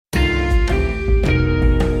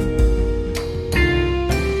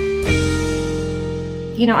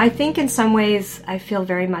I think in some ways I feel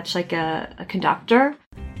very much like a conductor.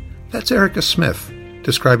 That's Erika Smith,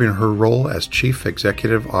 describing her role as Chief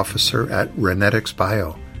Executive Officer at ReNetX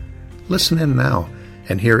Bio. Listen in now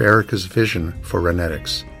and hear Erika's vision for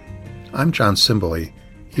ReNetX. I'm John Cimberly.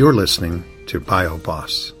 You're listening to Bio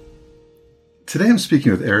Boss. Today I'm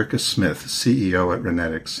speaking with Erika Smith, CEO at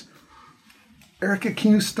ReNetX. Erika,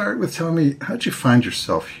 can you start with telling me, how'd you find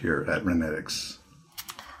yourself here at ReNetX?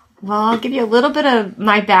 Well, I'll give you a little bit of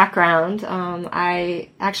my background. I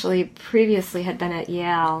actually previously had been at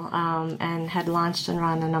Yale and had launched and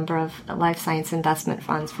run a number of life science investment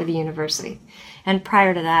funds for the university. And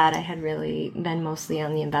prior to that, I had really been mostly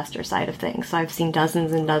on the investor side of things. So I've seen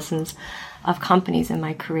dozens and dozens of companies in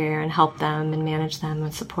my career and helped them and managed them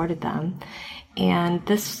and supported them. And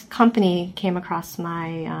this company came across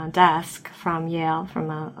my desk from Yale,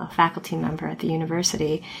 from a faculty member at the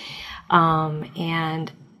university.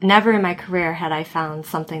 And never in my career had I found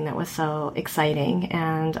something that was so exciting,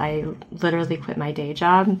 and I literally quit my day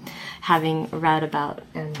job, having read about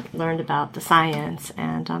and learned about the science,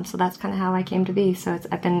 and so that's kind of how I came to be. So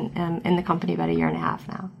I've been in the company about a year and a half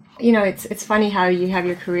now. It's funny how you have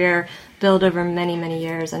your career build over many, many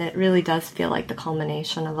years, and it really does feel like the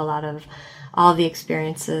culmination of a lot of all the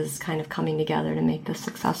experiences kind of coming together to make this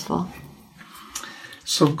successful.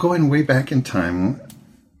 So going way back in time,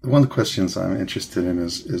 one of the questions I'm interested in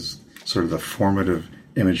is sort of the formative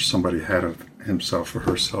image somebody had of himself or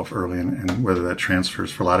herself early, and whether that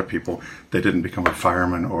transfers for a lot of people. They didn't become a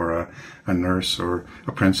fireman or a nurse or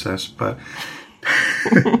a princess, but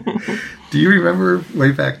do you remember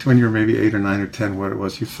way back to when you were maybe 8 or 9 or 10 what it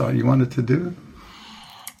was you thought you wanted to do?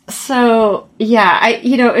 So, yeah,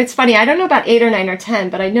 it's funny. I don't know about 8 or 9 or 10,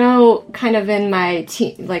 but I know kind of in my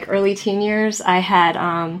early teen years, I had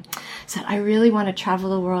said, I really want to travel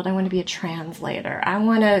the world. I want to be a translator. I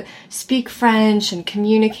want to speak French and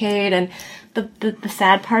communicate. And the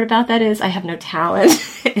sad part about that is I have no talent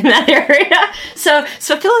in that area. So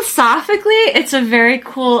philosophically, it's a very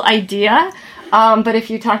cool idea. But if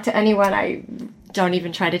you talk to anyone, I don't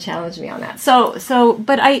even try to challenge me on that.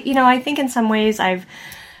 But I think in some ways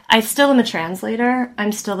I still am a translator.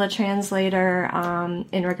 I'm still a translator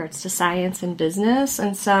in regards to science and business.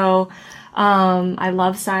 And so I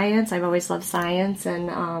love science. I've always loved science.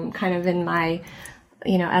 And kind of in my,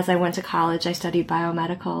 as I went to college, I studied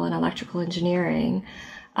biomedical and electrical engineering.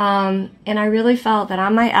 And I really felt that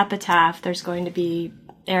on my epitaph, there's going to be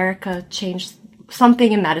Erika changed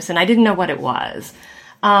something in medicine. I didn't know what it was.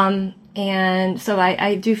 And so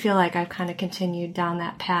I do feel like I've kind of continued down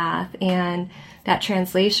that path, and that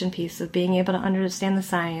translation piece of being able to understand the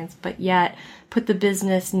science, but yet put the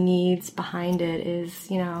business needs behind it is,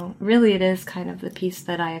 really it is kind of the piece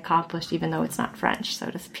that I accomplished, even though it's not French, so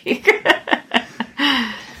to speak.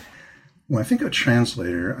 When I think of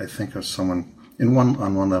translator, I think of someone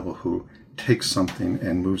on one level who takes something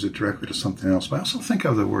and moves it directly to something else. But I also think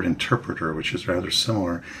of the word interpreter, which is rather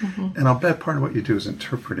similar. Mm-hmm. And I'll bet part of what you do is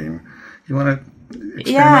interpreting. You want to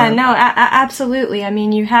expand on that? Absolutely. I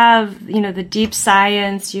mean, you have, the deep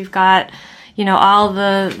science, you've got, all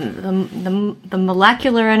the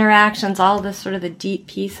molecular interactions, all the sort of the deep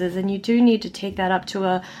pieces, and you do need to take that up to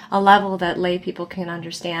a level that lay people can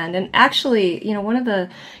understand. And actually, one of the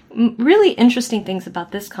really interesting things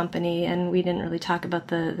about this company, and we didn't really talk about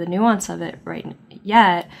the nuance of it right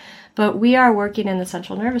yet, but we are working in the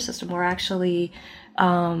central nervous system. We're actually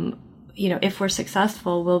if we're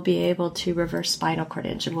successful, we'll be able to reverse spinal cord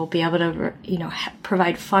injury. We'll be able to,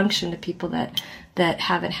 provide function to people that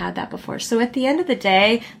haven't had that before. So at the end of the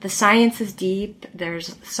day, the science is deep.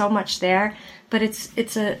 There's so much there, but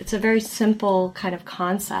it's a very simple kind of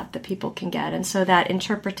concept that people can get. And so that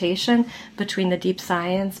interpretation between the deep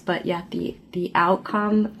science, but yet the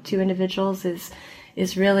outcome to individuals is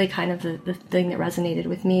really kind of the thing that resonated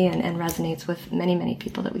with me and resonates with many, many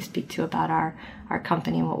people that we speak to about our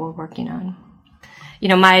company and what we're working on.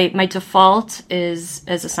 My default is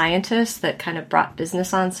as a scientist that kind of brought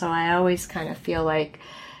business on, so I always kind of feel like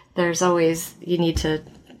there's always, you need to,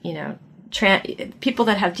 people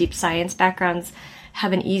that have deep science backgrounds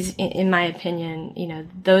have an easy, in my opinion,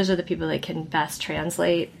 those are the people that can best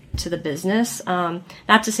translate to the business.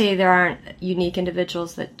 Not to say there aren't unique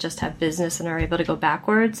individuals that just have business and are able to go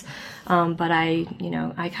backwards, but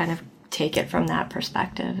I kind of take it from that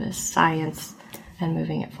perspective as science and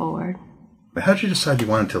moving it forward. How did you decide you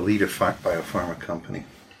wanted to lead a biopharma company?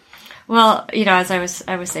 Well, as I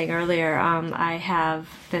was saying earlier, I have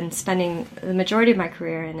been spending the majority of my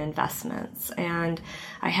career in investments, and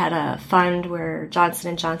I had a fund where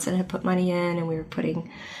Johnson & Johnson had put money in, and we were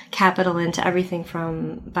putting capital into everything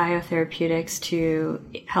from biotherapeutics to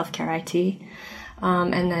healthcare IT.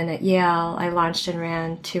 And then at Yale, I launched and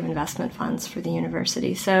ran 2 investment funds for the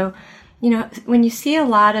university. So, when you see a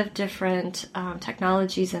lot of different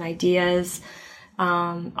technologies and ideas,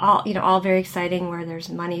 all very exciting, where there's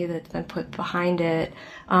money that's been put behind it,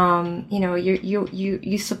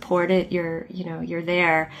 you support it, you're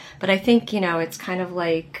there. But I think, it's kind of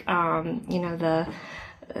like,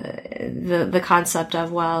 the concept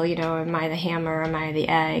of, well, am I the hammer, am I the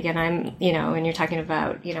egg? And I'm, when you're talking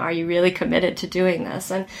about, are you really committed to doing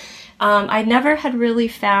this? And I never had really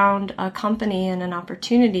found a company and an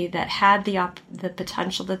opportunity that had the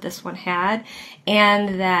potential that this one had,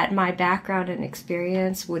 and that my background and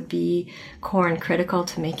experience would be core and critical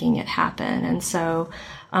to making it happen. And so,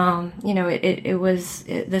 this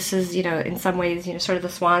is, in some ways, sort of the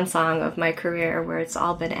swan song of my career, where it's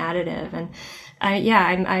all been additive. And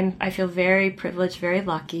I feel very privileged, very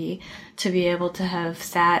lucky to be able to have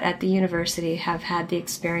sat at the university, have had the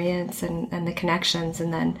experience and the connections,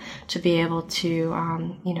 and then to be able to,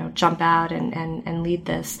 jump out and lead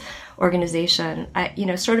this organization.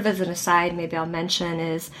 Sort of as an aside, maybe I'll mention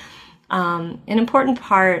is an important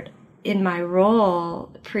part in my role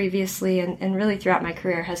previously and really throughout my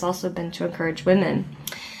career has also been to encourage women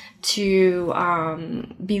to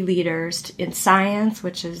be leaders in science,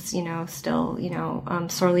 which is, still,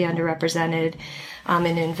 sorely underrepresented,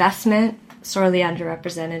 in investment, sorely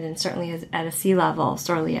underrepresented, and certainly at a C-level,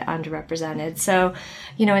 sorely underrepresented. So,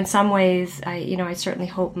 in some ways, I certainly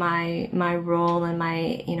hope my role and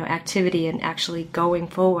my, activity and actually going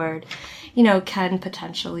forward, can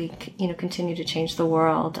potentially, continue to change the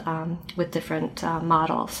world with different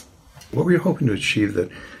models. What were you hoping to achieve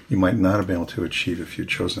that you might not have been able to achieve if you'd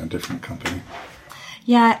chosen a different company?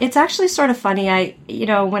 Yeah, it's actually sort of funny.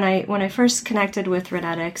 When I first connected with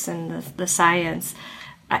ReNetX and the science,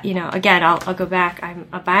 again, I'll go back. I'm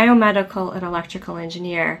a biomedical and electrical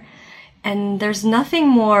engineer, and there's nothing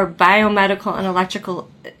more biomedical and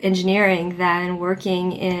electrical engineering than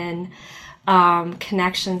working in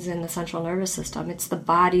connections in the central nervous system. It's the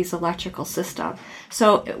body's electrical system.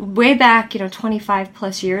 So way back, 25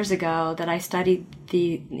 plus years ago that I studied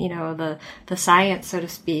the science, so to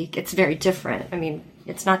speak, it's very different. I mean,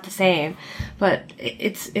 it's not the same, but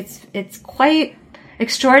it's quite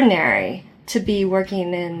extraordinary to be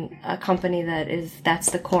working in a company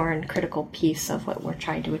that's the core and critical piece of what we're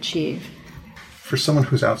trying to achieve. For someone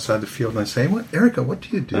who's outside the field and they say, Erika, what do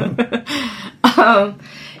you do?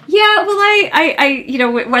 Yeah, well, I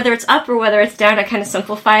whether it's up or whether it's down, I kind of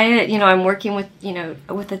simplify it. I'm working with,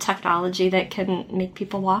 with the technology that can make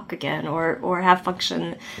people walk again or have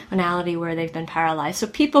functionality where they've been paralyzed. So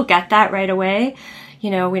people get that right away. We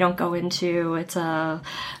don't go into it's a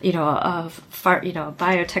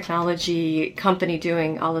biotechnology company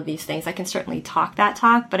doing all of these things. I can certainly talk that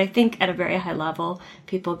talk, but I think at a very high level,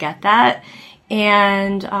 people get that.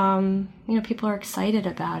 And, people are excited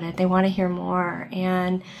about it. They want to hear more.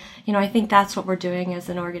 And, I think that's what we're doing as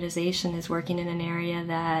an organization, is working in an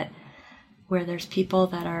area where there's people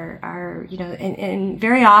that are and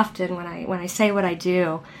very often when I say what I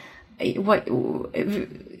do,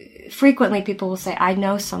 frequently people will say, I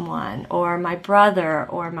know someone, or my brother,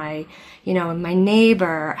 or my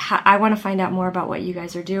neighbor. I want to find out more about what you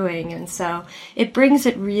guys are doing. And so it brings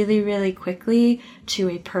it really, really quickly to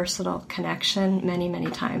a personal connection many, many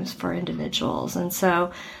times for individuals. And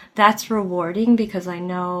so that's rewarding, because I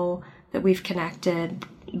know that we've connected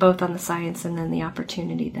both on the science and then the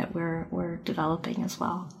opportunity that we're developing as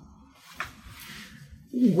well.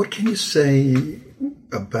 What can you say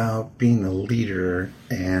about being a leader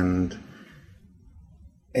and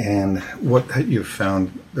what you've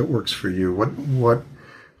found that works for you? What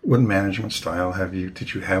management style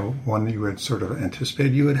did you have one that you had sort of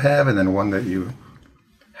anticipated you would have, and then one that you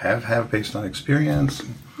have based on experience?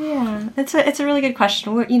 Yeah, it's a really good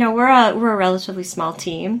question. We're a relatively small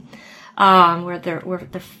team. We're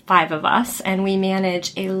the 5 of us, and we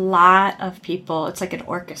manage a lot of people. It's like an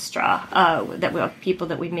orchestra people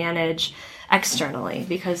that we manage externally,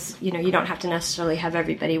 because you don't have to necessarily have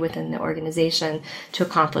everybody within the organization to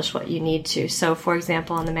accomplish what you need to. So, for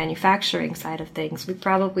example, on the manufacturing side of things, we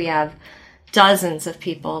probably have dozens of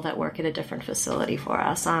people that work at a different facility for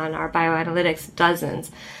us. On our bioanalytics,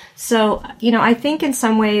 dozens. So, I think in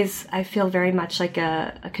some ways I feel very much like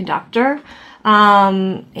a conductor,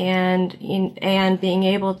 and being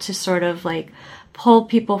able to sort of like pull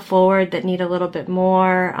people forward that need a little bit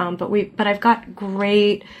more. But I've got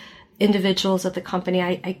great individuals at the company.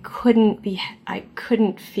 I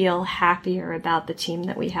couldn't feel happier about the team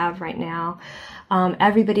that we have right now.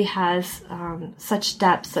 Everybody has such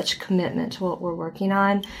depth, such commitment to what we're working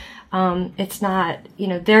on. It's not,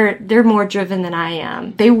 they're more driven than I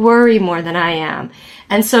am. They worry more than I am.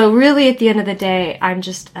 And so really at the end of the day, I'm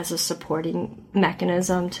just as a supporting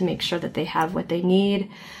mechanism to make sure that they have what they need.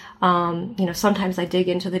 Sometimes I dig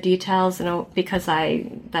into the details, because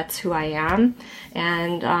that's who I am,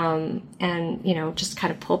 and just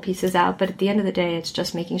kind of pull pieces out. But at the end of the day, it's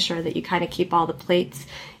just making sure that you kind of keep all the plates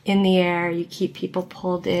in the air, you keep people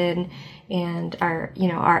pulled in, and are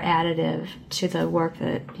additive to the work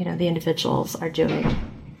that, the individuals are doing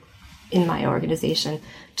in my organization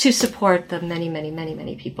to support the many, many, many,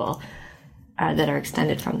 many people that are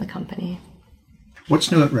extended from the company.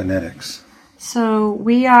 What's new at ReNetX? So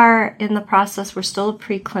we are in the process, we're still a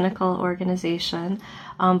preclinical organization,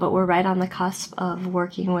 but we're right on the cusp of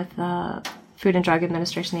working with the Food and Drug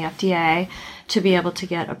Administration, the FDA, to be able to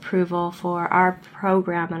get approval for our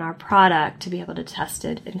program and our product to be able to test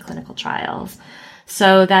it in clinical trials.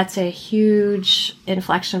 So that's a huge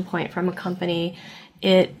inflection point from a company.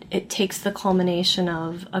 It takes the culmination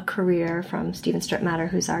of a career from Steven Strittmatter,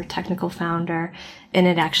 who's our technical founder, and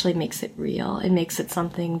it actually makes it real. It makes it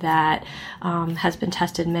something that has been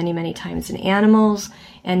tested many, many times in animals,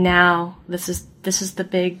 and now this is the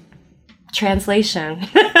big translation,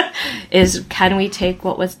 is can we take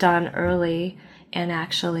what was done early and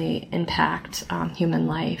actually impact human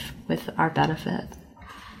life with our benefit?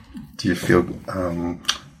 Do you feel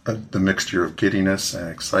the mixture of giddiness and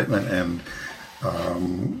excitement and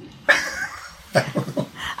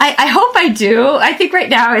I hope I do. I think right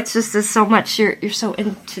now it's just there's so much, you're so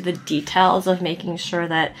into the details of making sure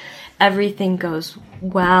that everything goes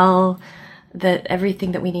well, that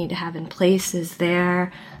everything that we need to have in place is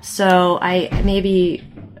there. So maybe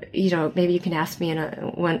you can ask me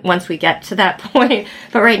once we get to that point.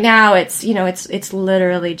 But right now it's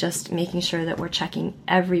literally just making sure that we're checking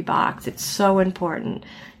every box. It's so important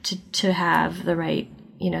to have the right,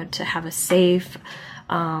 to have a safe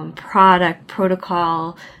product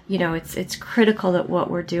protocol. It's critical that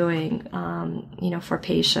what we're doing, for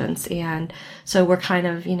patients. And so we're kind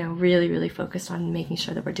of, really, really focused on making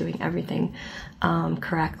sure that we're doing everything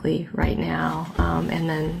correctly right now. And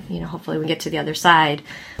then, hopefully when we get to the other side,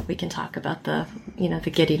 we can talk about the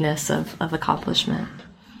giddiness of accomplishment.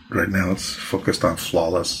 Right now it's focused on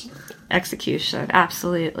flawless execution.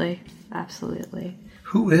 Absolutely. Absolutely.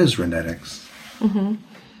 Who is ReNetX? Mm-hmm.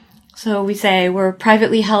 So we say we're a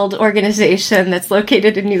privately held organization that's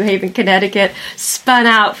located in New Haven, Connecticut, spun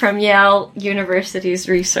out from Yale University's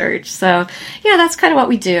research. So, that's kind of what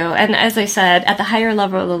we do. And as I said, at the higher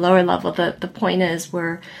level or the lower level, the point is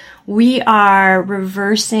we are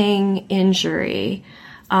reversing injury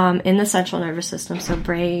in the central nervous system, so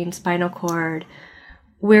brain, spinal cord,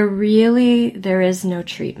 where really there is no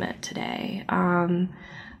treatment today.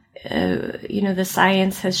 The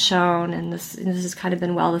science has shown, and this has kind of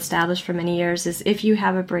been well established for many years, is if you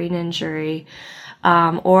have a brain injury,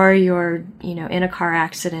 or you're, in a car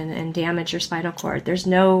accident and damage your spinal cord, there's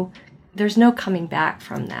no coming back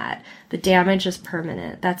from that. The damage is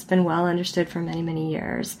permanent. That's been well understood for many, many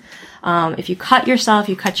years. If you cut yourself,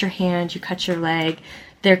 you cut your hand, you cut your leg,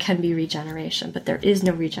 there can be regeneration, but there is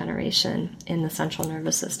no regeneration in the central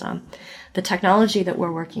nervous system. The technology that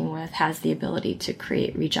we're working with has the ability to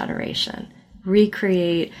create regeneration,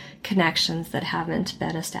 recreate connections that haven't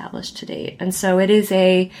been established to date. And so it is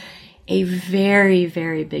a very,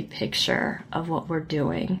 very big picture of what we're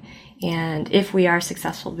doing. And if we are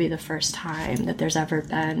successful, it'll be the first time that there's ever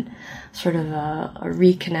been sort of a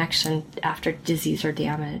reconnection after disease or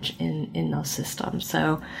damage in those systems.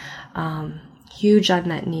 So, huge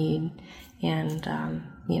unmet need, and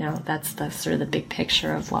that's the sort of the big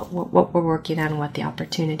picture of what we're working on and what the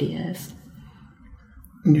opportunity is.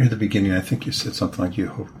 Near the beginning, I think you said something like you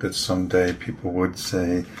hope that someday people would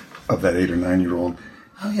say of that 8 or 9-year-old,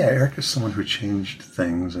 oh yeah, Erika's someone who changed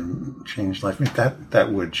things and changed life. I mean,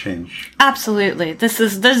 that would change. Absolutely. This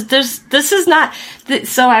is not.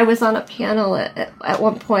 So I was on a panel at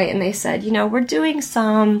one point, and they said, we're doing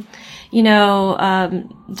some,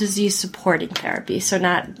 disease supporting therapy, so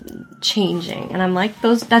not changing. And I'm like,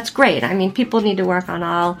 that's great. I mean, people need to work on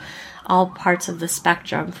all parts of the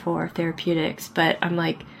spectrum for therapeutics, but I'm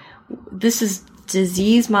like, this is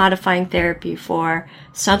disease modifying therapy for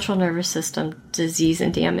central nervous system disease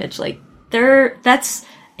and damage. Like, that's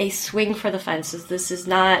a swing for the fences. This is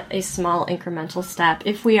not a small incremental step.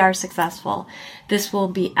 If we are successful, this will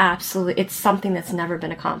be it's something that's never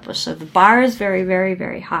been accomplished. So the bar is very, very,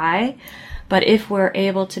 very high, but if we're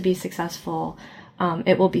able to be successful,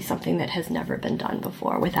 it will be something that has never been done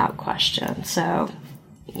before, without question. So,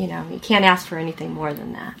 you can't ask for anything more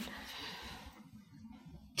than that.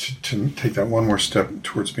 To take that one more step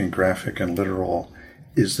towards being graphic and literal,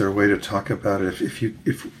 is there a way to talk about it?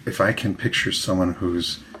 If I can picture someone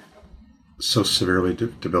who's so severely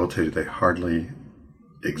debilitated they hardly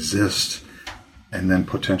exist, and then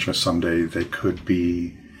potentially someday they could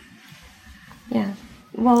be. Yeah.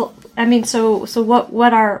 Well, I mean, so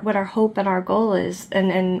what our hope and our goal is,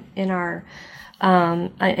 and in our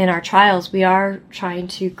trials, we are trying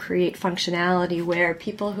to create functionality where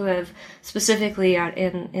people who have specifically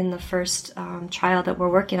in the first trial that we're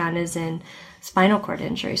working on is in spinal cord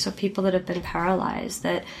injury. So people that have been paralyzed,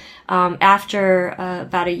 that after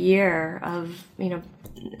about a year of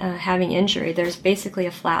having injury, there's basically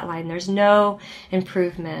a flat line. There's no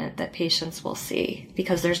improvement that patients will see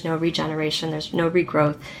because there's no regeneration, there's no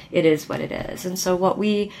regrowth. It is what it is. And so what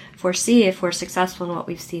we foresee, if we're successful in what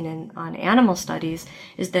we've seen on animal studies,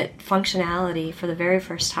 is that functionality for the very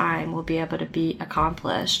first time will be able to be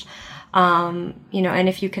accomplished. And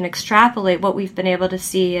if you can extrapolate what we've been able to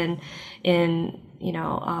see in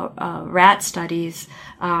rat studies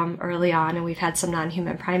early on, and we've had some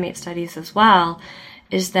non-human primate studies as well,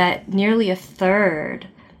 is that nearly a third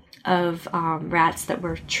of rats that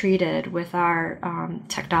were treated with our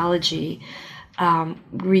technology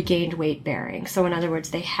regained weight bearing. So in other words,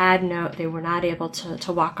 they were not able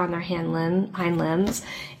to walk on their hind limbs,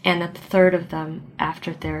 and a third of them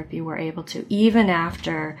after therapy were able to, even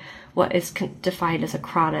after what is defined as a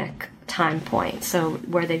chronic time point. So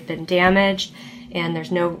where they've been damaged and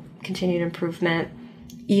there's no continued improvement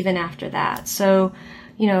even after that. So,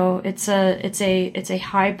 it's a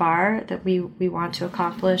high bar that we want to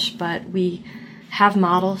accomplish, but we have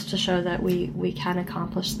models to show that we can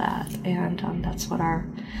accomplish that, and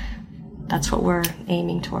that's what we're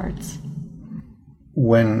aiming towards.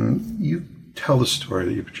 When you tell the story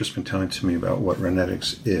that you've just been telling to me about what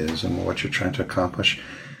ReNetX is and what you're trying to accomplish,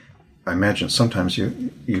 I imagine sometimes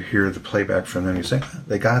you hear the playback from them and you say,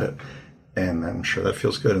 they got it. And I'm sure that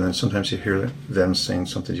feels good. And then sometimes you hear them saying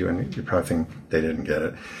something to you and you probably think they didn't get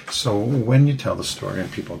it. So when you tell the story and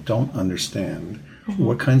people don't understand,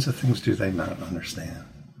 what kinds of things do they not understand?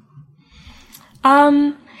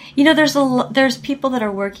 There's people that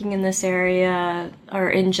are working in this area or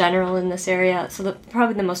in general in this area. So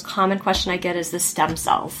probably the most common question I get is the stem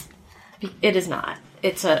cells. It is not.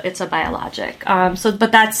 It's a biologic.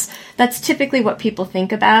 But that's typically what people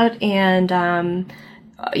think about. And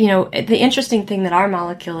the interesting thing that our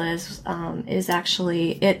molecule is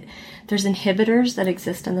actually there's inhibitors that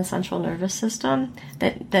exist in the central nervous system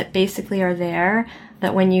that basically are there,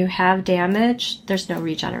 that when you have damage, there's no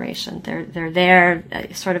regeneration. They're there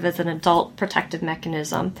sort of as an adult protective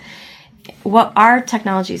mechanism. What our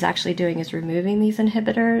technology is actually doing is removing these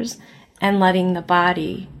inhibitors and letting the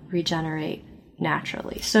body regenerate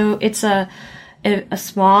naturally. So it's a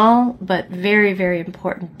small but very, very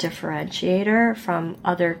important differentiator from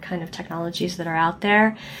other kind of technologies that are out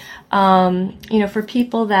there. For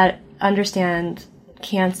people that understand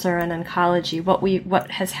cancer and oncology, what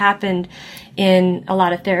has happened in a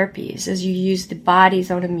lot of therapies is you use the body's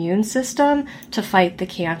own immune system to fight the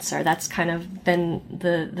cancer. That's kind of been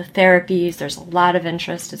the therapies. There's a lot of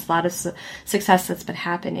interest. It's a lot of success that's been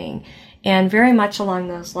happening. And very much along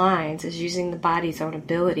those lines is using the body's own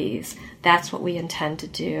abilities. That's what we intend to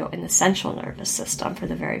do in the central nervous system for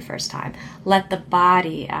the very first time. Let the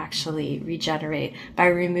body actually regenerate by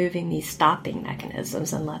removing these stopping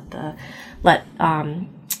mechanisms and let the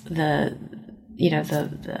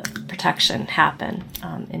protection happen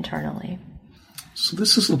internally. So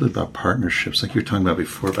this is a little bit about partnerships, like you were talking about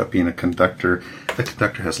before, about being a conductor. The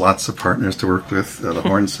conductor has lots of partners to work with, the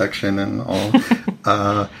horn section and all.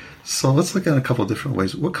 So let's look at a couple of different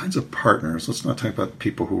ways. What kinds of partners, let's not talk about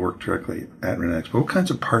people who work directly at ReNetX, but what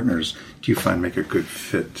kinds of partners do you find make a good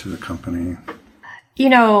fit to the company?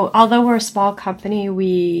 Although we're a small company,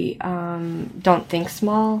 we don't think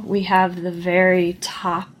small. We have the very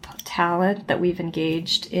top talent that we've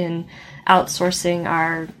engaged in outsourcing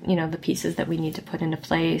our, the pieces that we need to put into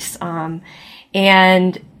place. That's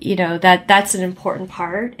an important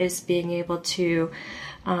part, is being able to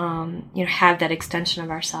have that extension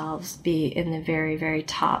of ourselves be in the very, very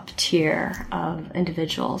top tier of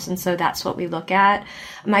individuals. And so that's what we look at.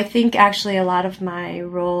 I think actually a lot of my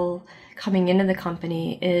role coming into the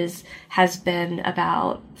company has been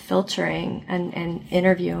about filtering and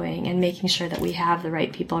interviewing and making sure that we have the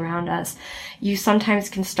right people around us. You sometimes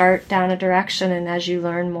can start down a direction, and as you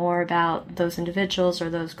learn more about those individuals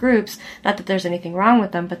or those groups, not that there's anything wrong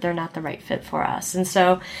with them, but they're not the right fit for us. And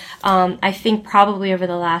so I think probably over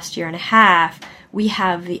the last year and a half, we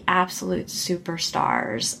have the absolute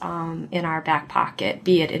superstars in our back pocket,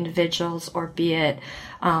 be it individuals or be it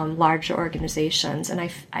larger organizations. And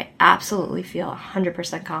I absolutely feel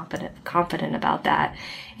 100% confident about that.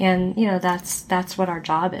 And, that's what our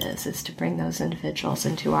job is to bring those individuals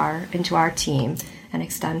into our team and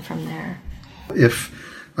extend from there. If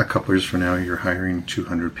a couple years from now you're hiring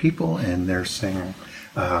 200 people and they're saying,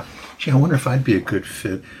 gee, I wonder if I'd be a good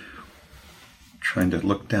fit, trying to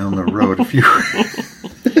look down the road, if you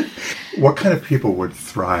what kind of people would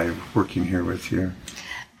thrive working here with you?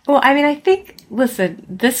 Well, I think, listen,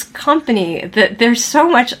 this company, there's so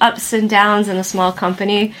much ups and downs in a small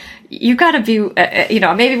company. You got to be,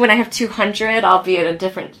 maybe when I have 200, I'll be in a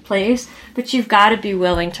different place, but you've got to be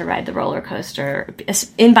willing to ride the roller coaster.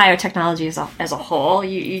 In biotechnology as a whole,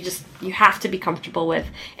 you have to be comfortable with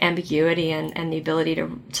ambiguity and the ability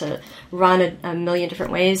to run a million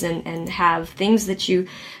different ways and have things that you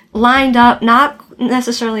lined up not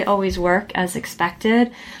necessarily always work as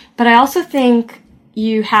expected. But I also think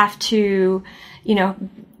you have to,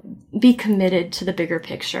 be committed to the bigger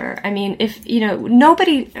picture. I mean, if,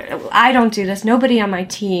 I don't do this, nobody on my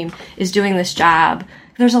team is doing this job.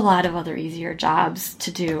 There's a lot of other easier jobs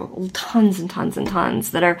to do, tons and tons and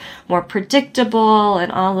tons that are more predictable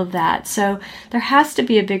and all of that. So there has to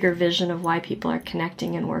be a bigger vision of why people are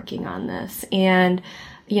connecting and working on this. And,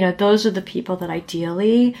 those are the people that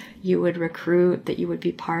ideally you would recruit, that you would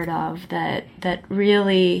be part of, that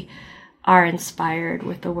really are inspired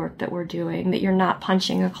with the work that we're doing, that you're not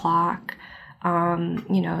punching a clock,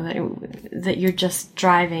 that you're just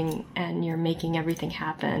driving and you're making everything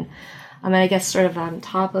happen. And I guess sort of on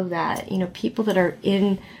top of that, people that are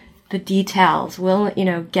in the details,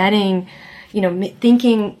 getting,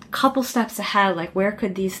 thinking a couple steps ahead, like where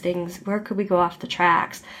could we go off the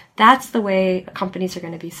tracks? That's the way companies are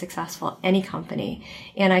going to be successful, any company.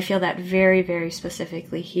 And I feel that very, very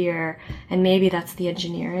specifically here. And maybe that's the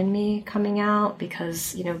engineer in me coming out,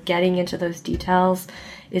 because, getting into those details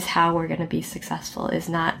is how we're going to be successful, is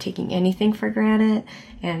not taking anything for granted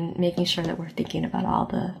and making sure that we're thinking about all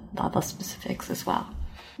the specifics as well.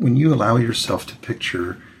 When you allow yourself to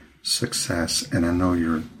picture success, and I know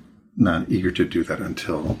you're not eager to do that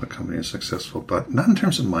until the company is successful, but not in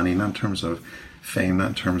terms of money, not in terms of fame, not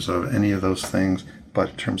in terms of any of those things, but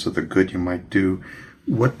in terms of the good you might do,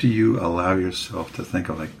 what do you allow yourself to think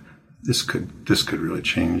of, like, this could really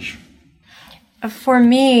change? For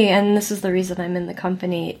me, and this is the reason I'm in the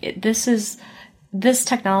company, this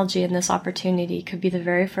technology and this opportunity could be the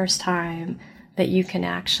very first time that you can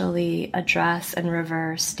actually address and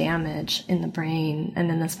reverse damage in the brain and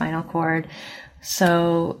in the spinal cord.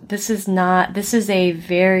 So this is a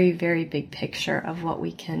very, very big picture of what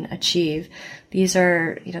we can achieve. These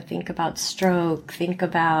are, think about stroke, think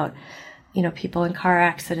about, people in car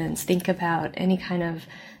accidents, think about any kind of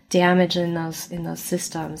damage in those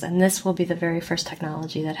systems. And this will be the very first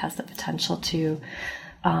technology that has the potential to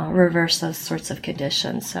reverse those sorts of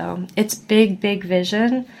conditions. So it's big, big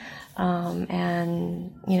vision.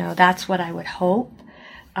 And that's what I would hope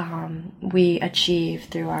we achieve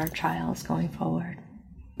through our trials going forward.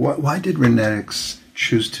 Why did ReNetX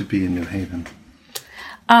choose to be in New Haven?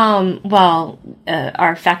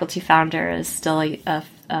 Our faculty founder is still a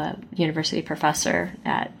university professor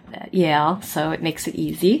at Yale, so it makes it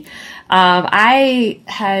easy. I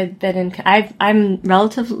had been I'm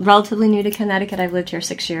relatively new to Connecticut. I've lived here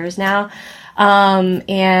 6 years now,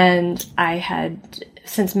 and I had,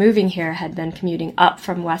 since moving here, had been commuting up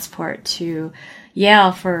from Westport to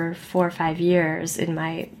Yale for 4 or 5 years in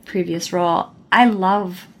my previous role. I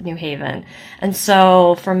love New Haven. And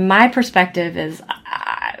so from my perspective is,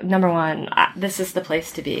 number one, this is the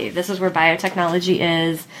place to be. This is where biotechnology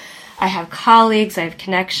is. I have colleagues, I have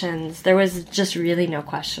connections. There was just really no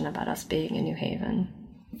question about us being in New Haven.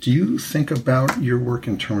 Do you think about your work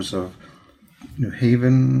in terms of New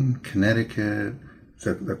Haven, Connecticut,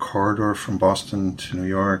 the corridor from Boston to New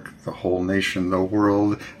York, the whole nation, the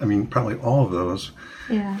world? I mean, probably all of those.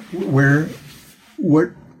 Yeah. What,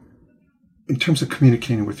 in terms of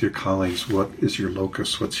communicating with your colleagues, what is your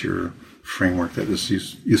locus? What's your framework that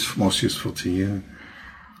is most useful to you?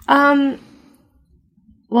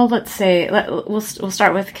 Well, let's say we'll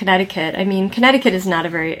start with Connecticut. I mean, Connecticut is not a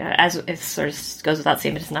very, as it sort of goes without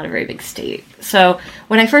saying, but it's not a very big state. So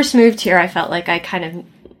when I first moved here, I felt like I kind of,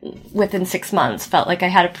 within 6 months, felt like I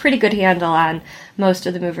had a pretty good handle on most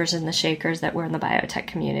of the movers and the shakers that were in the biotech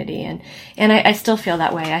community. And I still feel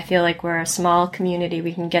that way. I feel like we're a small community.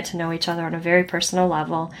 We can get to know each other on a very personal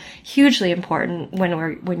level. Hugely important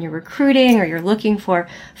when you're recruiting or you're looking for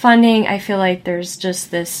funding. I feel like there's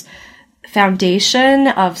just this foundation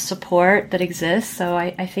of support that exists. So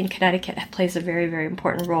I think Connecticut plays a very, very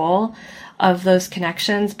important role of those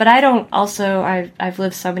connections. But I've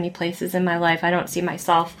lived so many places in my life. I don't see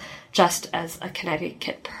myself just as a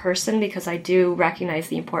Connecticut person, because I do recognize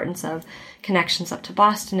the importance of connections up to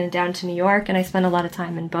Boston and down to New York. And I spend a lot of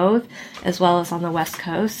time in both, as well as on the West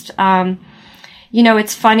Coast.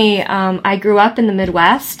 It's funny. I grew up in the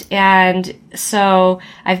Midwest, and so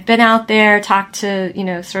I've been out there, talked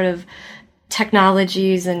to, sort of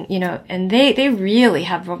technologies, and, and they really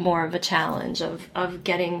have more of a challenge of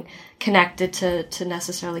getting connected to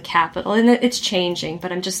necessarily capital. And it's changing,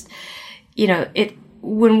 but I'm just,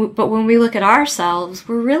 when we look at ourselves,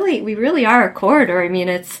 we really are a corridor. I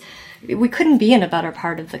mean, we couldn't be in a better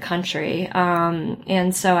part of the country.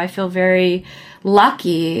 And so I feel very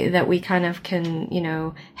lucky that we kind of can,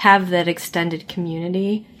 have that extended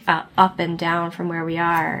community up and down from where we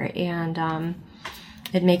are. And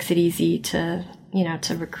it makes it easy to,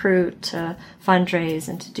 to recruit, to fundraise,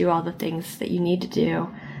 and to do all the things that you need to do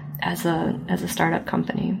as a startup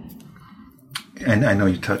company. And I know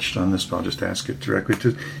you touched on this, but I'll just ask it directly.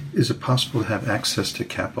 Is it possible to have access to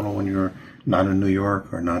capital when you're not in New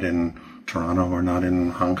York, or not in Toronto, or not in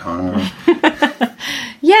Hong Kong?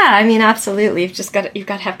 Yeah, I mean, absolutely. You've got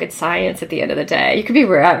to have good science at the end of the day. You could be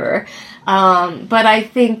wherever. But I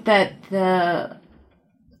think that the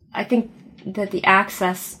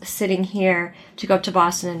access sitting here to go up to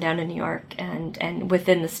Boston and down to New York and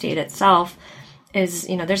within the state itself is,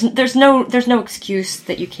 there's no excuse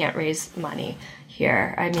that you can't raise money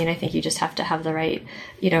here. I mean, I think you just have to have the right,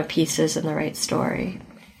 pieces and the right story.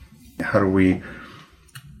 How do we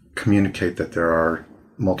communicate that there are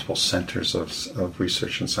multiple centers of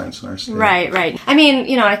research and science in our state? Right. I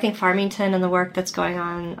mean, I think Farmington and the work that's going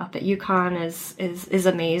on up at UConn is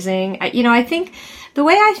amazing. I think the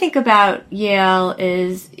way I think about Yale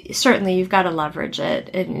is certainly you've got to leverage it,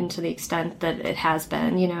 and to the extent that it has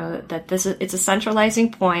been, that it's a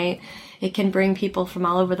centralizing point. It can bring people from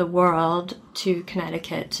all over the world to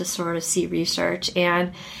Connecticut to sort of see research,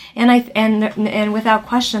 and without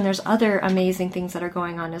question, there's other amazing things that are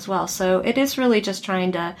going on as well. So it is really just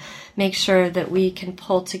trying to make sure that we can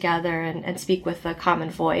pull together and speak with a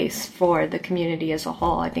common voice for the community as a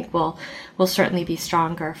whole. I think we'll certainly be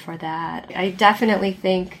stronger for that. I definitely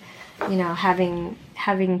think,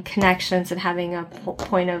 having connections and having a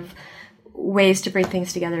point of ways to bring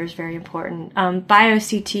things together is very important.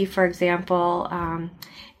 BioCT, for example,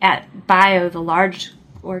 at Bio, the large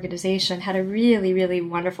organization, had a really, really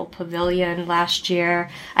wonderful pavilion last year.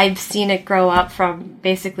 I've seen it grow up from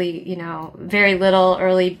basically, very little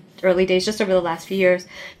early days, just over the last few years,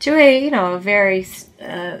 to a very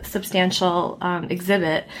substantial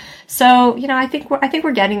exhibit. So, I think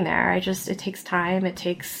we're getting there. It takes time. It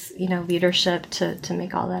takes, leadership to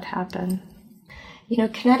make all that happen.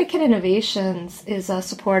 Connecticut Innovations is a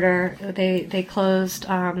supporter. They closed,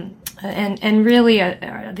 and really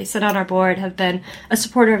they sit on our board, have been a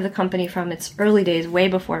supporter of the company from its early days, way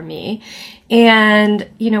before me. And,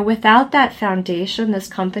 without that foundation, this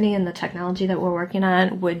company and the technology that we're working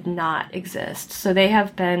on would not exist. So they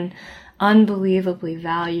have been unbelievably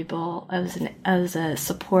valuable as a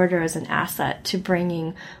supporter, as an asset to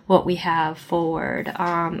bringing what we have forward,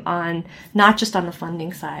 on not just on the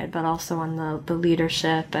funding side, but also on the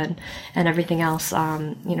leadership and everything else.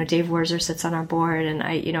 Dave Werzer sits on our board, and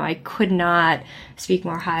I could not speak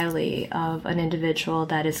more highly of an individual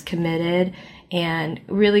that is committed and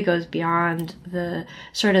really goes beyond the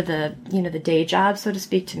sort of the day job, so to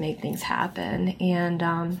speak, to make things happen.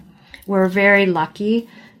 And we're very lucky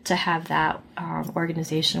to have that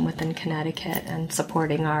organization within Connecticut and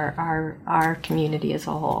supporting our community as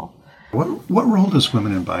a whole. What role does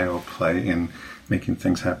Women in Bio play in making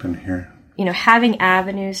things happen here? Having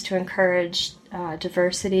avenues to encourage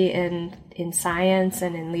diversity in science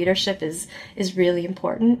and in leadership is really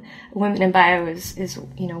important. Women in Bio is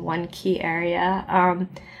one key area.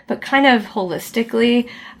 But kind of holistically,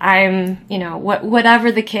 I'm,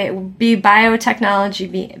 whatever the case, be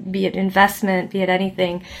biotechnology, be it investment, be it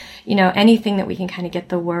anything, anything that we can kind of get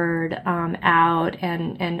the word out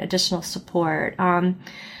and additional support.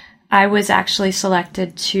 I was actually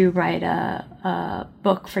selected to write a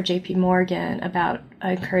book for JP Morgan about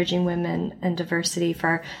encouraging women and diversity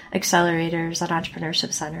for accelerators and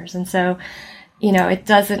entrepreneurship centers. And so, it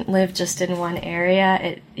doesn't live just in one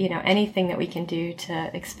area. Anything that we can do to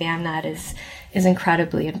expand that is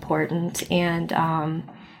incredibly important. And,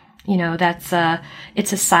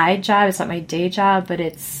 it's a side job. It's not my day job, but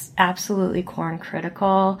it's absolutely core and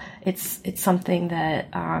critical. It's something that,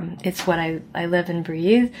 it's what I live and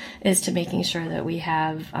breathe, is to making sure that we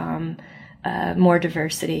have, more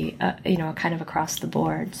diversity, kind of across the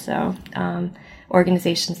board. So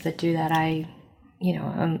organizations that do that,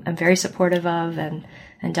 I'm very supportive of, and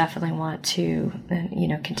definitely want to,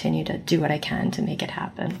 continue to do what I can to make it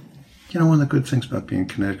happen. One of the good things about being in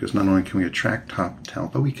Connecticut is not only can we attract top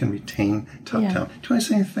talent, but we can retain top talent. Do you want to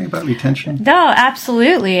say anything about retention? No,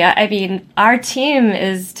 absolutely. I mean, our team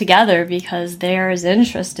is together because there is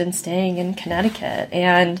interest in staying in Connecticut,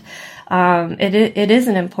 and it is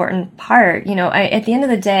an important part. At the end of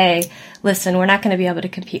the day, listen, we're not going to be able to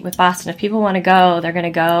compete with Boston. If people want to go, they're going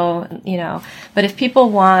to go, But if people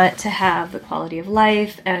want to have the quality of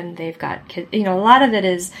life, and they've got kids, a lot of it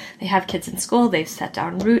is they have kids in school, they've set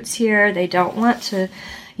down roots here, they don't want to,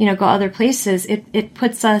 go other places. It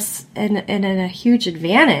puts us in a huge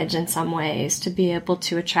advantage in some ways to be able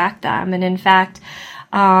to attract them. And in fact,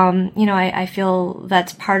 I feel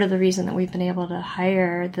that's part of the reason that we've been able to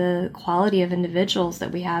hire the quality of individuals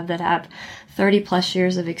that we have that have 30 plus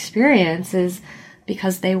years of experience, is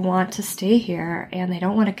because they want to stay here and they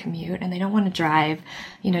don't want to commute and they don't want to drive,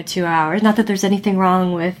 2 hours. Not that there's anything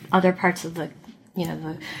wrong with other parts of the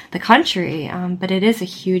country, but it is a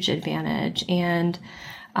huge advantage. And,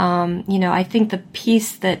 I think the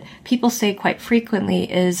piece that people say quite frequently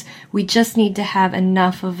is we just need to have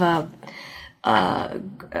enough of a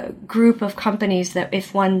group of companies that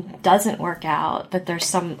if one doesn't work out, that there's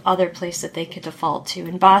some other place that they could default to.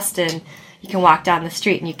 In Boston, you can walk down the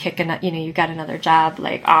street and you got another job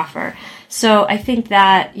offer. So I think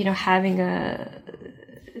that, having a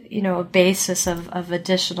basis of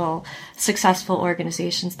additional successful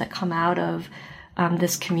organizations that come out of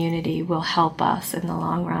this community will help us in the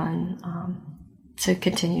long run to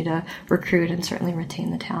continue to recruit and certainly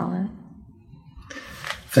retain the talent.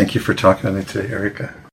 Thank you for talking to me today, Erika.